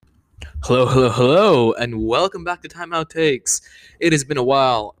Hello, hello, hello, and welcome back to Timeout Takes. It has been a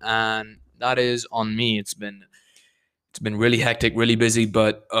while, and that is on me. It's been really hectic, really busy,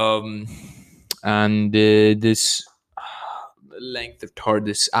 but and this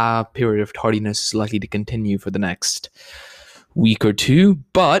this period of tardiness is likely to continue for the next week or two.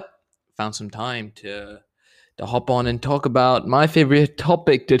 But found some time to hop on and talk about my favorite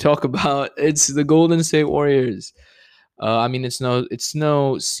topic to talk about. It's the Golden State Warriors. I mean, it's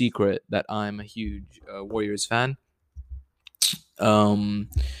no secret that I'm a huge Warriors fan. Um,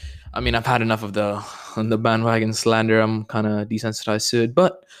 I mean, I've had enough of the bandwagon slander. I'm kind of desensitized to it.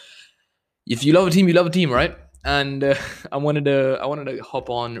 But if you love a team, you love a team, right? And I wanted to hop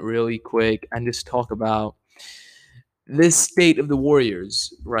on really quick and just talk about this state of the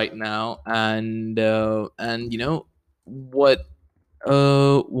Warriors right now, and what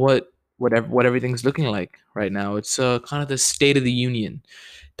what everything's looking like right now. It's kind of the state of the union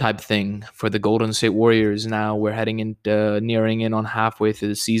type thing for the Golden State Warriors. Now we're heading into nearing in on halfway through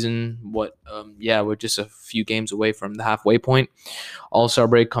the season. We're just a few games away from the halfway point. All Star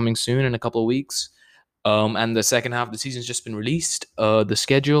break coming soon in a couple of weeks. And the second half of the season's just been released. The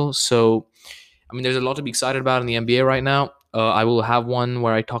schedule. So I mean, there's a lot to be excited about in the NBA right now. I will have one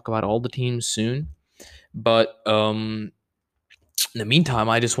where I talk about all the teams soon. But in the meantime,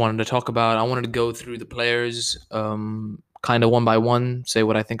 I wanted to go through the players, kind of one by one, say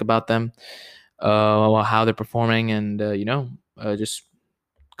what I think about them, how they're performing, and just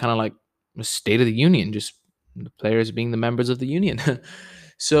kind of like the state of the union, just the players being the members of the union.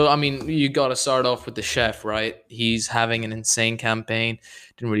 So I mean, you got to start off with the chef, right? He's having an insane campaign.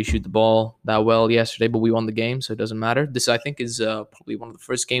 Didn't really shoot the ball that well yesterday, but we won the game, so it doesn't matter. This I think is probably one of the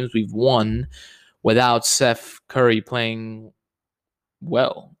first games we've won without Seth Curry playing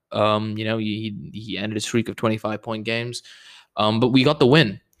well. He ended a streak of 25-point games, but we got the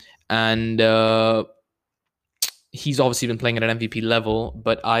win, and he's obviously been playing at an MVP level.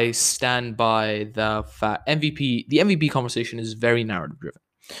 But I stand by the fact the MVP conversation is very narrative driven,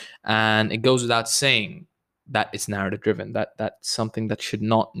 and it goes without saying that it's narrative driven. That's something that should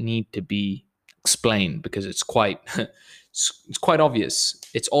not need to be explained because it's quite it's quite obvious.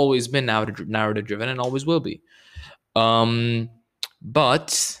 It's always been narrative driven and always will be. Um,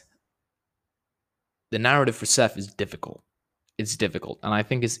 but the narrative for Seth is difficult. It's difficult. And I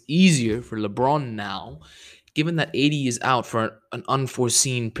think it's easier for LeBron now, given that AD is out for an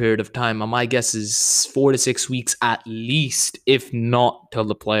unforeseen period of time. My guess is 4 to 6 weeks at least, if not till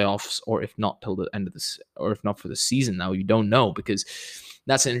the playoffs, or if not till the end of this, or if not for the season. Now, you don't know, because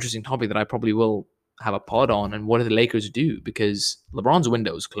that's an interesting topic that I probably will have a pod on. And what do the Lakers do? Because LeBron's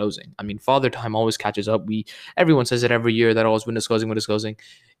window is closing. I mean, father time always catches up. Everyone says it every year that always window's closing.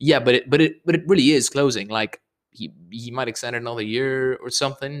 Yeah, but it really is closing. Like, he might extend it another year or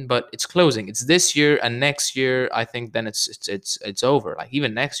something, but it's closing. It's this year and next year. I think then it's over. Like,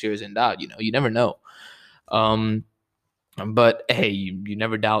 even next year is in doubt. You never know. Um, but hey, you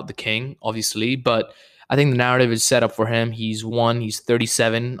never doubt the king, obviously. But I think the narrative is set up for him. He's won. He's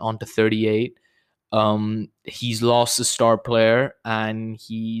 37 on to 38. He's lost a star player, and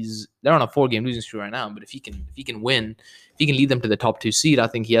they're on a 4-game losing streak right now. But if he can win, if he can lead them to the top 2 seed, I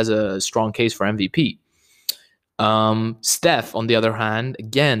think he has a strong case for MVP. Steph, on the other hand,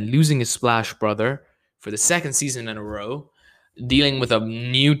 again losing his splash brother for the second season in a row, dealing with a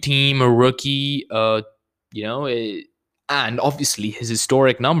new team, a rookie, and obviously his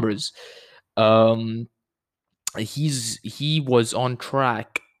historic numbers. Um, he was on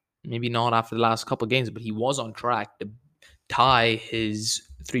track, maybe not after the last couple of games, but he was on track to tie his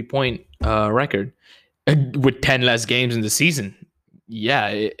 3-point record with 10 less games in the season.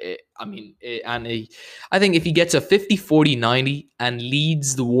 Yeah, I think if he gets a 50, 40, 90 and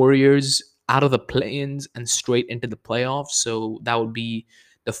leads the Warriors out of the play-ins and straight into the playoffs, so that would be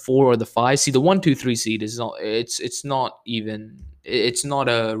the 4 or the 5. See, the 1, 2, 3 seed is not. It's not even. It's not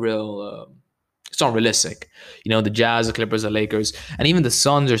a real. It's not realistic. The Jazz, the Clippers, the Lakers, and even the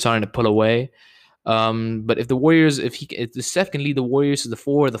Suns are starting to pull away. But if the Warriors, if the Steph can lead the Warriors to the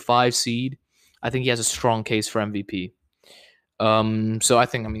 4 or the 5 seed, I think he has a strong case for MVP. So I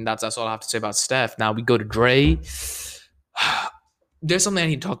mean, that's all I have to say about Steph. Now we go to Dre. There's something I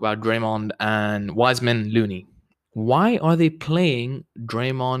need to talk about: Draymond and Wiseman, Looney. Why are they playing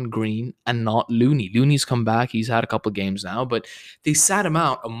Draymond Green and not Looney? Looney's come back; he's had a couple of games now, but they sat him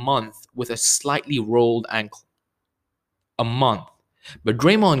out a month with a slightly rolled ankle. A month, but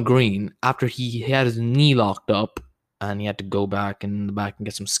Draymond Green, after he had his knee locked up and he had to go back in the back and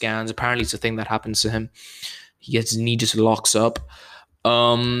get some scans. Apparently, it's a thing that happens to him. He gets his knee just locks up.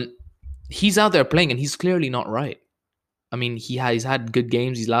 He's out there playing, and he's clearly not right. I mean, he's had good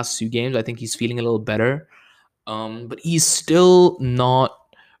games these last 2 games. I think he's feeling a little better. But he's still not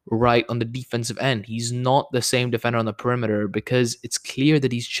right on the defensive end. He's not the same defender on the perimeter because it's clear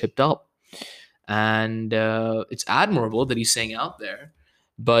that he's chipped up. And it's admirable that he's staying out there,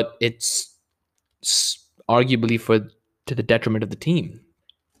 but it's arguably to the detriment of the team.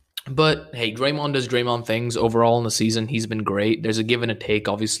 But hey, Draymond does Draymond things. Overall in the season, he's been great. There's a give and a take.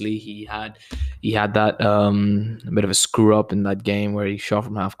 Obviously, he had that a bit of a screw up in that game where he shot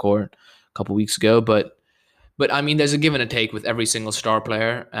from half court a couple weeks ago. But I mean, there's a give and a take with every single star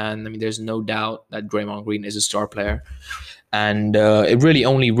player, and I mean, there's no doubt that Draymond Green is a star player, and it really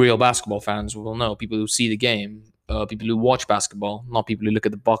only real basketball fans will know. People who see the game, people who watch basketball, not people who look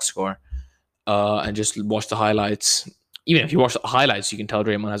at the box score and just watch the highlights. Even if you watch the highlights, you can tell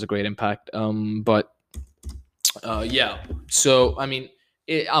Draymond has a great impact. But yeah, so I mean,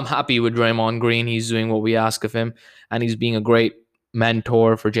 I'm happy with Draymond Green. He's doing what we ask of him, and he's being a great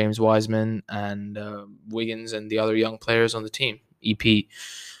mentor for James Wiseman and Wiggins and the other young players on the team. EP.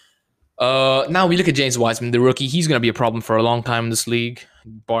 Now we look at James Wiseman, the rookie. He's going to be a problem for a long time in this league,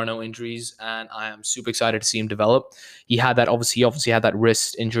 bar no injuries, and I am super excited to see him develop. He obviously had that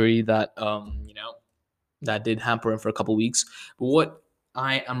wrist injury that that did hamper him for a couple weeks. But what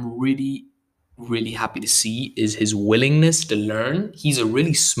I am really, really happy to see is his willingness to learn. He's a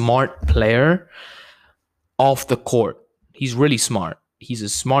really smart player off the court. He's really smart. He's a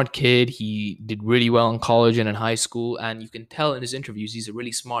smart kid. He did really well in college and in high school. And you can tell in his interviews, he's a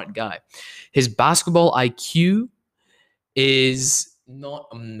really smart guy. His basketball IQ is not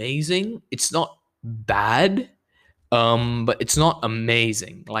amazing. It's not bad, but it's not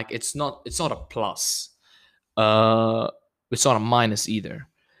amazing. Like it's not a plus. It's not a minus either.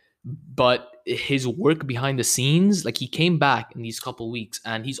 But his work behind the scenes, like he came back in these couple weeks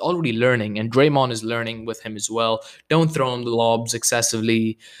and he's already learning, and Draymond is learning with him as well. Don't throw him the lobs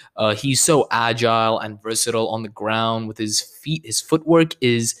excessively. He's so agile and versatile on the ground with his feet. His footwork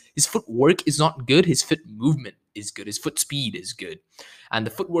is not good. His foot movement is good. His foot speed is good. And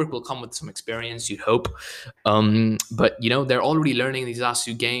the footwork will come with some experience, you'd hope. But they're already learning these last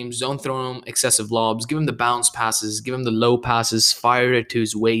 2 games. Don't throw him excessive lobs. Give him the bounce passes. Give him the low passes. Fire it to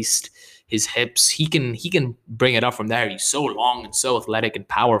his waist, his hips. He can bring it up from there. He's so long and so athletic and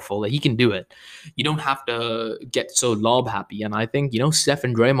powerful that he can do it. You don't have to get so lob happy. And I think Steph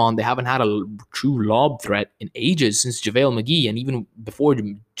and Draymond, they haven't had a true lob threat in ages since JaVale McGee, and even before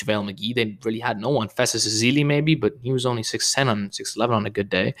JaVale McGee, they really had no one. Festus Ezeli maybe, but he was only 6'10" on 6'11" on a good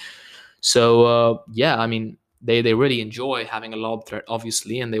day. So yeah, I mean, they really enjoy having a lob threat,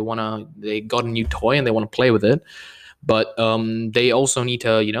 obviously, and they got a new toy and they want to play with it. But they also need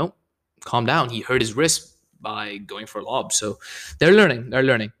to calm down. He hurt his wrist by going for a lob, so they're learning.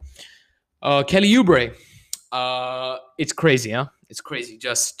 Kelly Oubre, it's crazy, huh? It's crazy.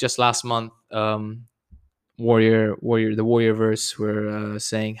 Just last month, the Warriorverse were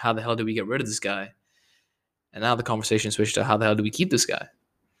saying, how the hell do we get rid of this guy? And now the conversation switched to, how the hell do we keep this guy?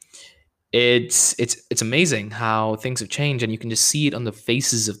 It's amazing how things have changed, and you can just see it on the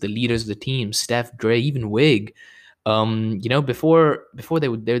faces of the leaders of the team, Steph, Dre, even Wig. Before they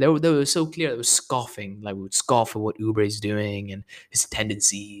were so clear. They were scoffing, like we would scoff at what Oubre's doing and his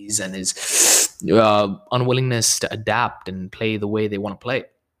tendencies and his unwillingness to adapt and play the way they want to play.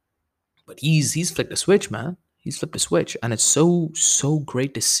 But he's flipped a switch, man. He's flipped a switch, and it's so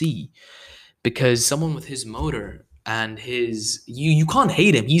great to see, because someone with his motor and his you can't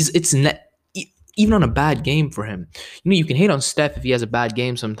hate him. Even on a bad game for him. You can hate on Steph if he has a bad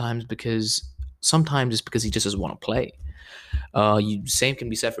game sometimes, because sometimes it's because he just doesn't want to play. Same can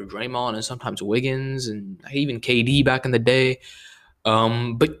be said for Draymond and sometimes Wiggins and even KD back in the day.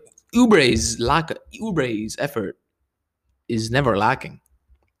 But Oubre's effort is never lacking.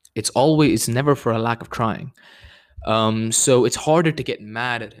 It's never for a lack of trying. So it's harder to get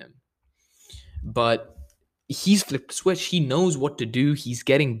mad at him. But he's flipped the switch. He knows what to do. He's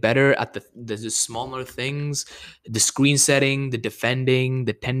getting better at the smaller things, the screen setting, the defending,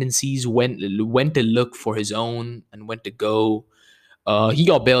 the tendencies, when to look for his own and when to go. He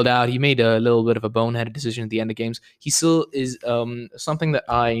got bailed out. He made a little bit of a boneheaded decision at the end of games. He still is something that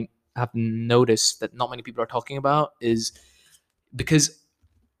I have noticed that not many people are talking about, is because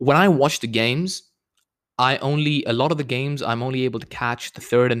when I watch the games, a lot of the games I'm only able to catch the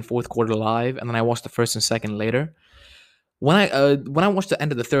third and fourth quarter live, and then I watch the first and second later. When I watch the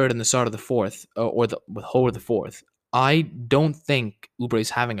end of the third and the start of the fourth, or the whole of the fourth, I don't think Oubre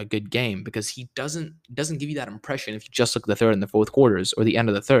is having a good game, because he doesn't give you that impression if you just look at the third and the fourth quarters or the end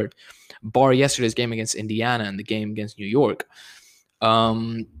of the third. Bar yesterday's game against Indiana and the game against New York,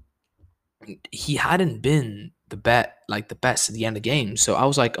 he hadn't been the best at the end of games. So I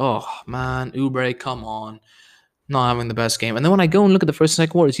was like, oh man, Oubre, come on, not having the best game. And then when I go and look at the first and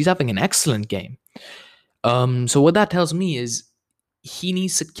second quarters, he's having an excellent game. So what that tells me is he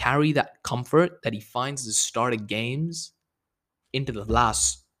needs to carry that comfort that he finds at the start of games into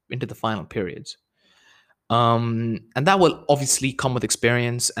the final periods. And that will obviously come with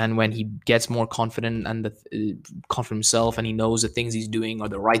experience. And when he gets more confident and confident himself, and he knows the things he's doing are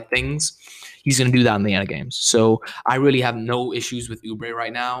the right things, he's going to do that in the end of games. So I really have no issues with Oubre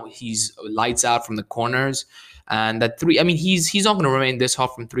right now. He's lights out from the corners, and that three. I mean, he's not going to remain this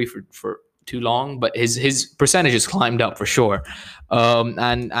hot from three for too long, but his percentage has climbed up for sure. There's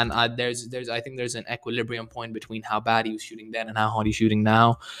I think there's an equilibrium point between how bad he was shooting then and how hot he's shooting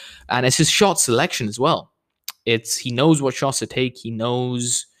now, and it's his shot selection as well. It's he knows what shots to take. He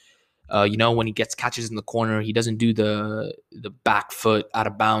knows, when he gets catches in the corner, he doesn't do the back foot out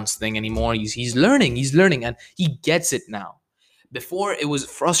of bounds thing anymore. He's learning, and he gets it now. Before it was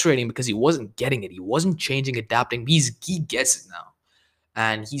frustrating because he wasn't getting it. He wasn't changing, adapting. He gets it now,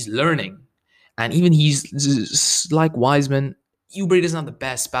 and he's learning. And even he's like Wiseman. Oubre doesn't have the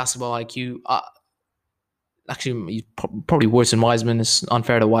best basketball IQ. Actually, he's probably worse than Wiseman. It's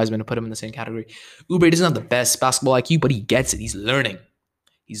unfair to Wiseman to put him in the same category. Oubre doesn't have the best basketball IQ, but he gets it. He's learning.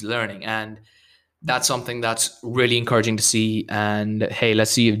 And that's something that's really encouraging to see. And hey,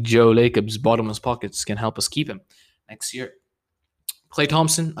 let's see if Joe Lacob's bottomless pockets can help us keep him next year. Klay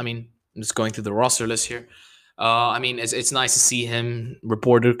Thompson, I mean, I'm just going through the roster list here. I mean, it's nice to see him.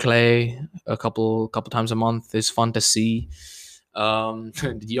 Reporter Klay a couple times a month is fun to see.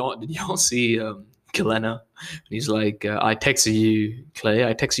 Did y'all see Kelena? He's like, I texted you, Klay.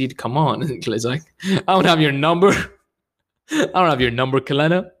 I texted you to come on. And Klay's like, I don't have your number. I don't have your number,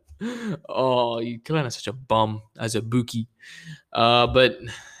 Kelena. Oh, Kelena's such a bum as a Buki. But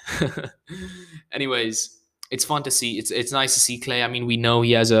anyways, it's fun to see. It's nice to see Klay. I mean, we know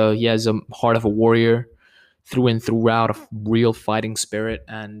he has a heart of a warrior, through and throughout, a real fighting spirit.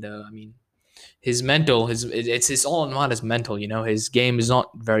 And I mean, his mental, it's all in all his mental. His game is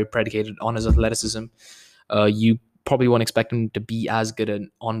not very predicated on his athleticism. You probably won't expect him to be as good an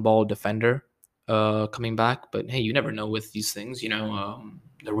on-ball defender coming back, but hey, you never know with these things. The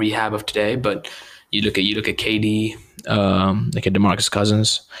rehab of today. But you look at KD, look at DeMarcus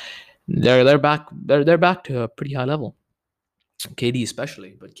Cousins. They're back. They're back to a pretty high level. KD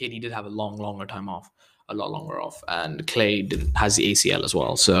especially, but KD did have a lot longer off, and Klay has the ACL as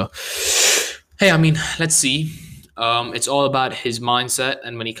well. So hey, I mean, let's see. It's all about his mindset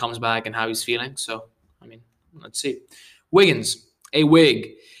and when he comes back and how he's feeling. So, I mean, let's see. Wiggins, a Wig.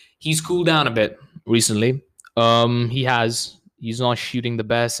 He's cooled down a bit recently. He's not shooting the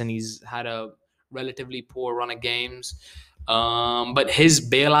best, and he's had a relatively poor run of games. But his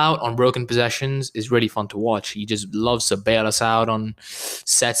bailout on broken possessions is really fun to watch. He just loves to bail us out on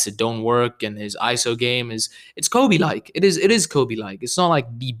sets that don't work, and his ISO game it's Kobe-like. It is Kobe-like. It's not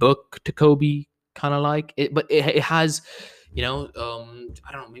like D-Book to Kobe kind of like it, but it has, I don't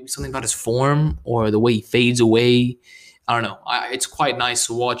know, maybe something about his form or the way he fades away. I don't know. It's quite nice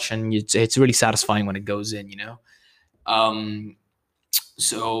to watch, and it's really satisfying when it goes in.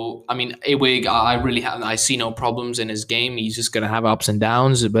 So, I mean, Awig, I see no problems in his game. He's just going to have ups and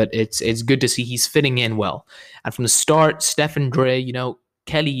downs, but it's good to see he's fitting in well. And from the start, Stephen Dre,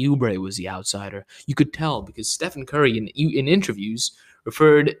 Kelly Oubre was the outsider. You could tell because Stephen Curry in interviews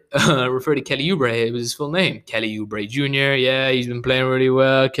referred to Kelly Oubre. It was his full name, Kelly Oubre Jr. Yeah, he's been playing really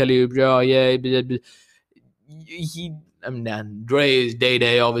well. Kelly Oubre, oh, yeah. Dre is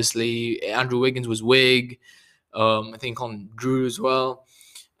Day, obviously. Andrew Wiggins was Wig. I think called him Drew as well.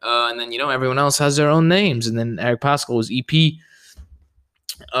 And then, everyone else has their own names. And then Eric Pascal was EP.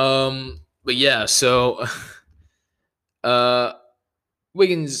 But yeah, so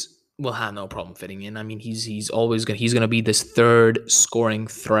Wiggins will have no problem fitting in. I mean, he's gonna be this third scoring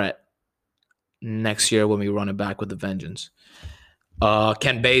threat next year when we run it back with the vengeance.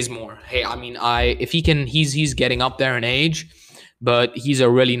 Kent Bazemore. Hey, I mean, if he can, he's getting up there in age, but he's a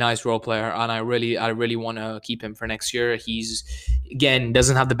really nice role player, and I really want to keep him for next year. He's, again,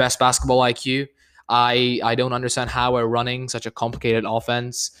 doesn't have the best basketball IQ. I don't understand how we're running such a complicated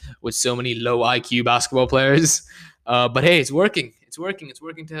offense with so many low IQ basketball players. But hey, it's working. It's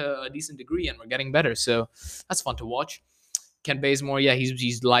working to a decent degree, and we're getting better. So that's fun to watch. Kent Bazemore, yeah,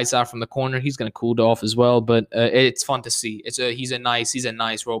 he's lights out from the corner. He's gonna cool off as well, but it's fun to see. He's a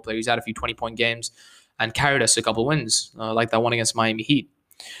nice role player. He's had a few 20-point games and carried us a couple wins, like that one against Miami Heat.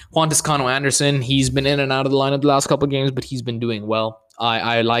 Juan Toscano Anderson, he's been in and out of the lineup the last couple of games, but he's been doing well.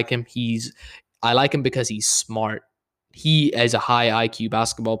 I like him. I like him because he's smart. He is a high IQ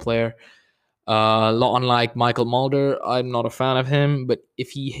basketball player. A lot unlike Michael Mulder, I'm not a fan of him. But if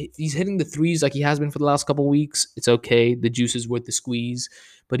he's hitting the threes like he has been for the last couple of weeks, it's okay. The juice is worth the squeeze.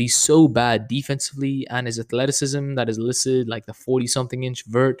 But he's so bad defensively, and his athleticism that is listed like the 40-something inch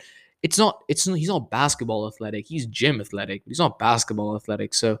vert. He's not basketball athletic. He's gym athletic. He's not basketball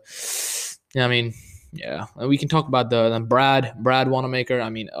athletic. So, yeah, I mean, yeah, we can talk about the Brad Wanamaker. I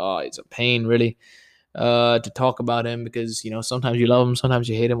mean, it's a pain really to talk about him because sometimes you love him, sometimes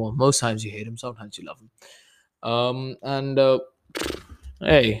you hate him. Well, most times you hate him, sometimes you love him. And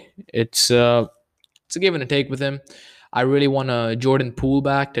hey, it's a give and a take with him. I really want Jordan Poole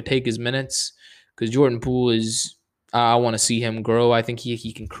back to take his minutes because Jordan Poole is. I want to see him grow. I think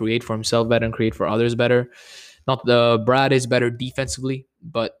he can create for himself better and create for others better. Not the Brad is better defensively,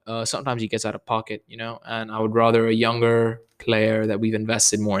 but sometimes he gets out of pocket, And I would rather a younger player that we've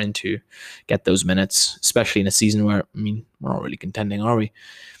invested more into get those minutes, especially in a season where we're not really contending, are we?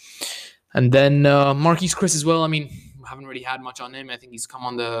 And then Marquise Chris as well. I mean, we haven't really had much on him. I think he's come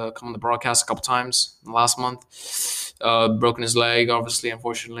on the broadcast a couple times last month. Broken his leg, obviously,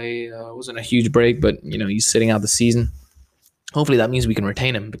 unfortunately. It wasn't a huge break, but he's sitting out the season. Hopefully that means we can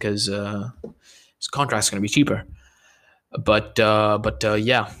retain him because his contract's going to be cheaper. But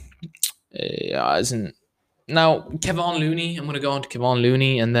yeah, isn't now Kevon Looney. I'm going to go on to Kevon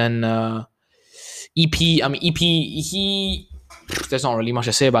Looney and then EP. I mean EP. There's not really much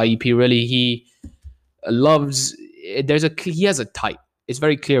to say about EP. Really, he loves. He has a type. It's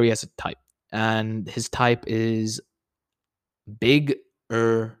very clear he has a type, and his type is bigger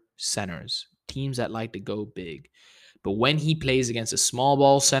centers. Teams that like to go big. But when he plays against a small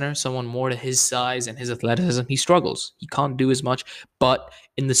ball center, someone more to his size and his athleticism, he struggles. He can't do as much. But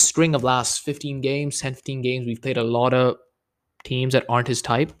in the string of last 15 games, 10, 15 games, we've played a lot of teams that aren't his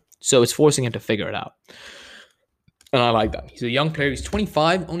type. So it's forcing him to figure it out. And I like that. He's a young player. He's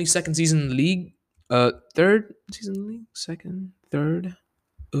 25, only second season in the league. Third season in the league? Second? Third?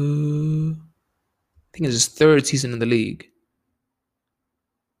 I think it's his third season in the league.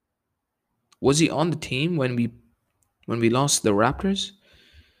 Was he on the team when we lost the Raptors?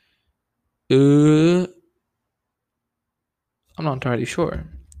 I'm not entirely sure.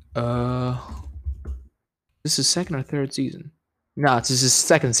 This is second or third season? No, it's his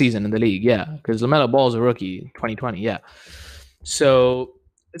second season in the league, yeah. Because LaMelo Ball's a rookie, 2020, yeah. So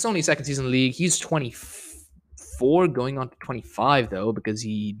it's only second season in the league. He's 24, going on to 25 though, because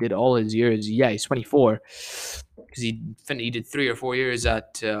he did all his years. Yeah, he's 24 because he did 3 or 4 years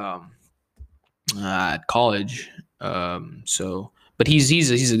at college. But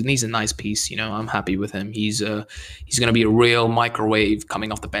he's a nice piece. I'm happy with him. He's gonna be a real microwave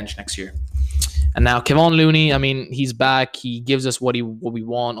coming off the bench next year. And now Kevon Looney, I mean, he's back. He gives us what we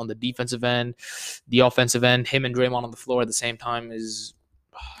want on the defensive end, the offensive end. Him and Draymond on the floor at the same time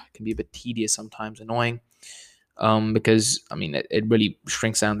can be a bit tedious sometimes, annoying. Because I mean, it really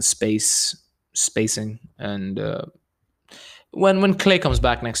shrinks down the spacing, and when Clay comes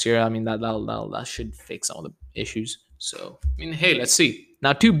back next year, I mean that should fix all the issues. So I mean, hey, let's see.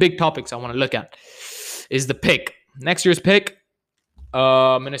 Now, two big topics I want to look at is the pick. Next year's pick,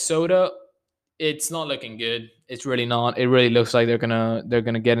 Minnesota. It's not looking good. It's really not. It really looks like they're gonna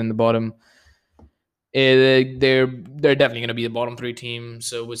get in the bottom. They're definitely gonna be the bottom 3 team.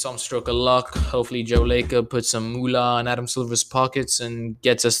 So with some stroke of luck, hopefully Joe Lacob puts some moolah in Adam Silver's pockets and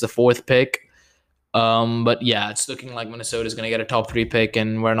gets us the 4th pick. But yeah, it's looking like Minnesota's gonna get a top 3 pick,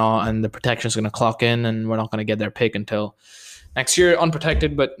 and we're not. And the protection's gonna clock in, and we're not gonna get their pick until next year,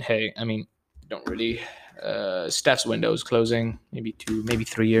 unprotected. But hey, I mean, don't really. Steph's window is closing, maybe 2, maybe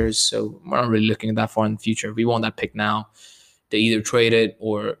 3 years. So we're not really looking at that far in the future. We want that pick now to either trade it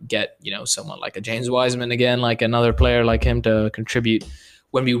or get, someone like a James Wiseman again, like another player like him to contribute.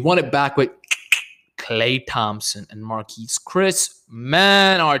 When we run it back with Klay Thompson and Marquise Chris,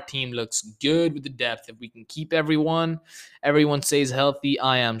 man, our team looks good with the depth. If we can keep everyone stays healthy,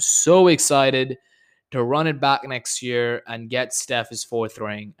 I am so excited to run it back next year and get Steph his 4th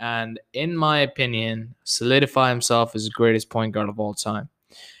ring. And in my opinion, solidify himself as the greatest point guard of all time.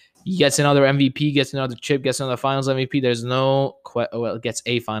 He gets another MVP, gets another chip, gets another finals MVP. There's gets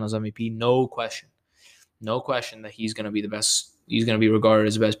a finals MVP. No question that he's going to be the best. He's going to be regarded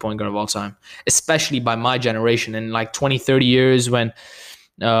as the best point guard of all time, especially by my generation. In like 20, 30 years when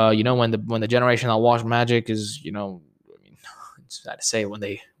the generation that watched Magic is, it's sad to say when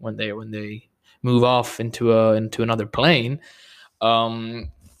they move off into another plane.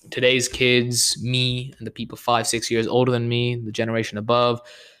 Today's kids, me, and the people 5-6 years older than me, the generation above,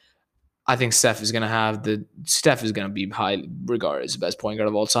 I think Steph is going to be highly regarded as the best point guard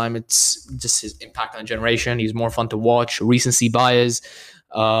of all time. It's just his impact on the generation. He's more fun to watch. Recency bias.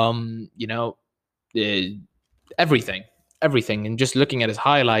 You know, uh, everything, everything. And just looking at his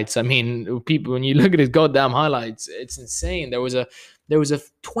highlights, I mean, people, when you look at his goddamn highlights, it's insane. There was a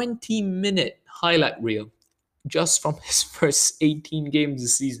 20-minute highlight reel just from his first 18 games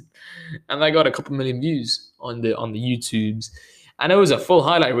this season, and I got a couple million views on the YouTubes. And it was a full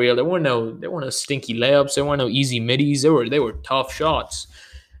highlight reel. There were no stinky layups. There were no easy middies. They were tough shots.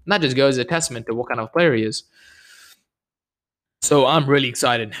 And that just goes a testament to what kind of player he is. So I'm really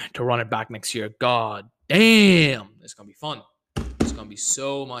excited to run it back next year. God damn, it's gonna be fun. It's gonna be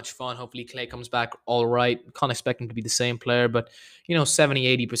so much fun. Hopefully Clay comes back all right. Can't expect him to be the same player, but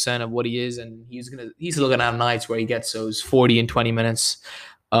 70-80% of what he is, and he's still gonna have nights where he gets those 40 and 20 minutes.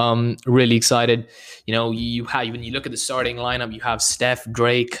 Really excited. You have, when you look at the starting lineup, you have Steph,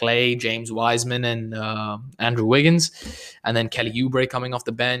 Dre, Clay, James Wiseman, and Andrew Wiggins, and then Kelly Oubre coming off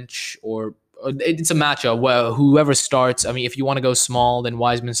the bench, or it's a matchup where whoever starts. I mean, if you want to go small, then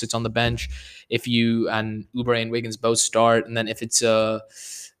Wiseman sits on the bench. If you and Oubre and Wiggins both start, and then if it's and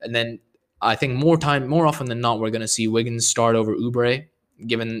then I think more often than not, we're gonna see Wiggins start over Oubre,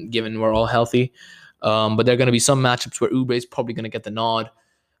 given we're all healthy. But there are gonna be some matchups where Oubre is probably gonna get the nod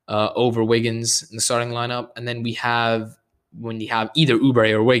over Wiggins in the starting lineup, and then when you have either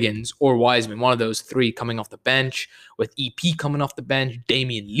Oubre or Wiggins or Wiseman, one of those three coming off the bench, with EP coming off the bench,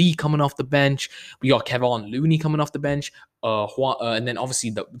 Damian Lee coming off the bench, we got Kevon Looney coming off the bench, and then obviously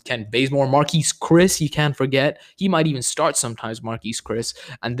the Ken Bazemore, Marquise Chris, you can't forget. He might even start sometimes, Marquise Chris.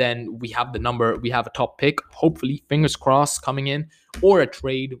 And then we have a top pick, hopefully, fingers crossed, coming in, or a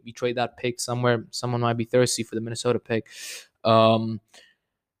trade. We trade that pick somewhere. Someone might be thirsty for the Minnesota pick.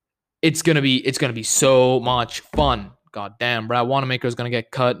 It's gonna be so much fun. God damn, Brad Wanamaker is gonna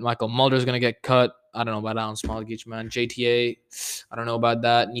get cut. Michael Mulder is gonna get cut. I don't know about Alan Smallgate, man. JTA, I don't know about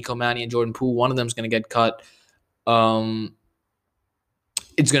that. Nico Manny and Jordan Poole, one of them is gonna get cut.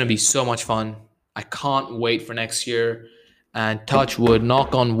 It's gonna be so much fun. I can't wait for next year. And touch wood,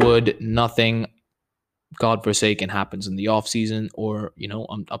 knock on wood, nothing godforsaken happens in the off season, or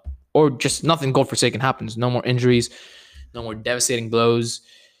or just nothing godforsaken happens. No more injuries, no more devastating blows.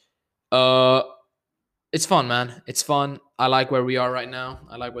 Uh, it's fun, man. It's fun. I like where we are right now.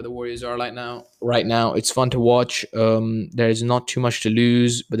 I like where the Warriors are right now. Right now, it's fun to watch. There's not too much to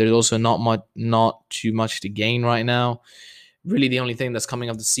lose, but there's also not too much to gain right now. Really, the only thing that's coming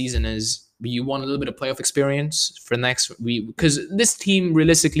up the season is you want a little bit of playoff experience for next week, because this team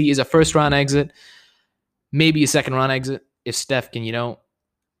realistically is a first round exit, maybe a second round exit if Steph can,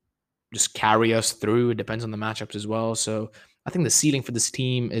 just carry us through. It depends on the matchups as well. So I think the ceiling for this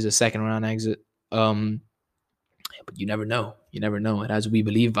team is a second round exit. But you never know. You never know. It has we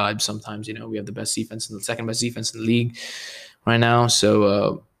believe vibes sometimes. We have the best defense and the second best defense in the league right now.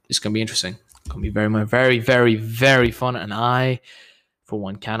 So it's gonna be interesting. It's gonna be very, very, very, very fun. And I, for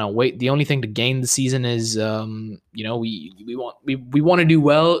one, cannot wait. The only thing to gain the season is, we want to do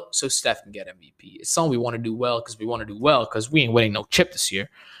well so Steph can get MVP. It's not we want to do well because we want to do well, because we ain't winning no chip this year,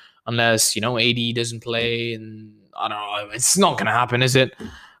 unless AD doesn't play, and I don't know. It's not gonna happen, is it?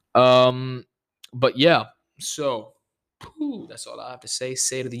 But yeah. So that's all I have to say.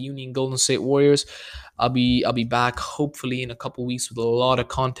 Say to the Union Golden State Warriors, I'll be back hopefully in a couple weeks with a lot of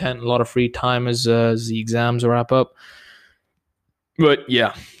content, a lot of free time as the exams wrap up. But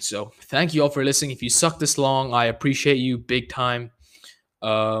yeah, so thank you all for listening. If you suck this long, I appreciate you big time.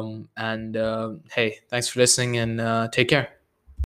 And hey, thanks for listening, and take care.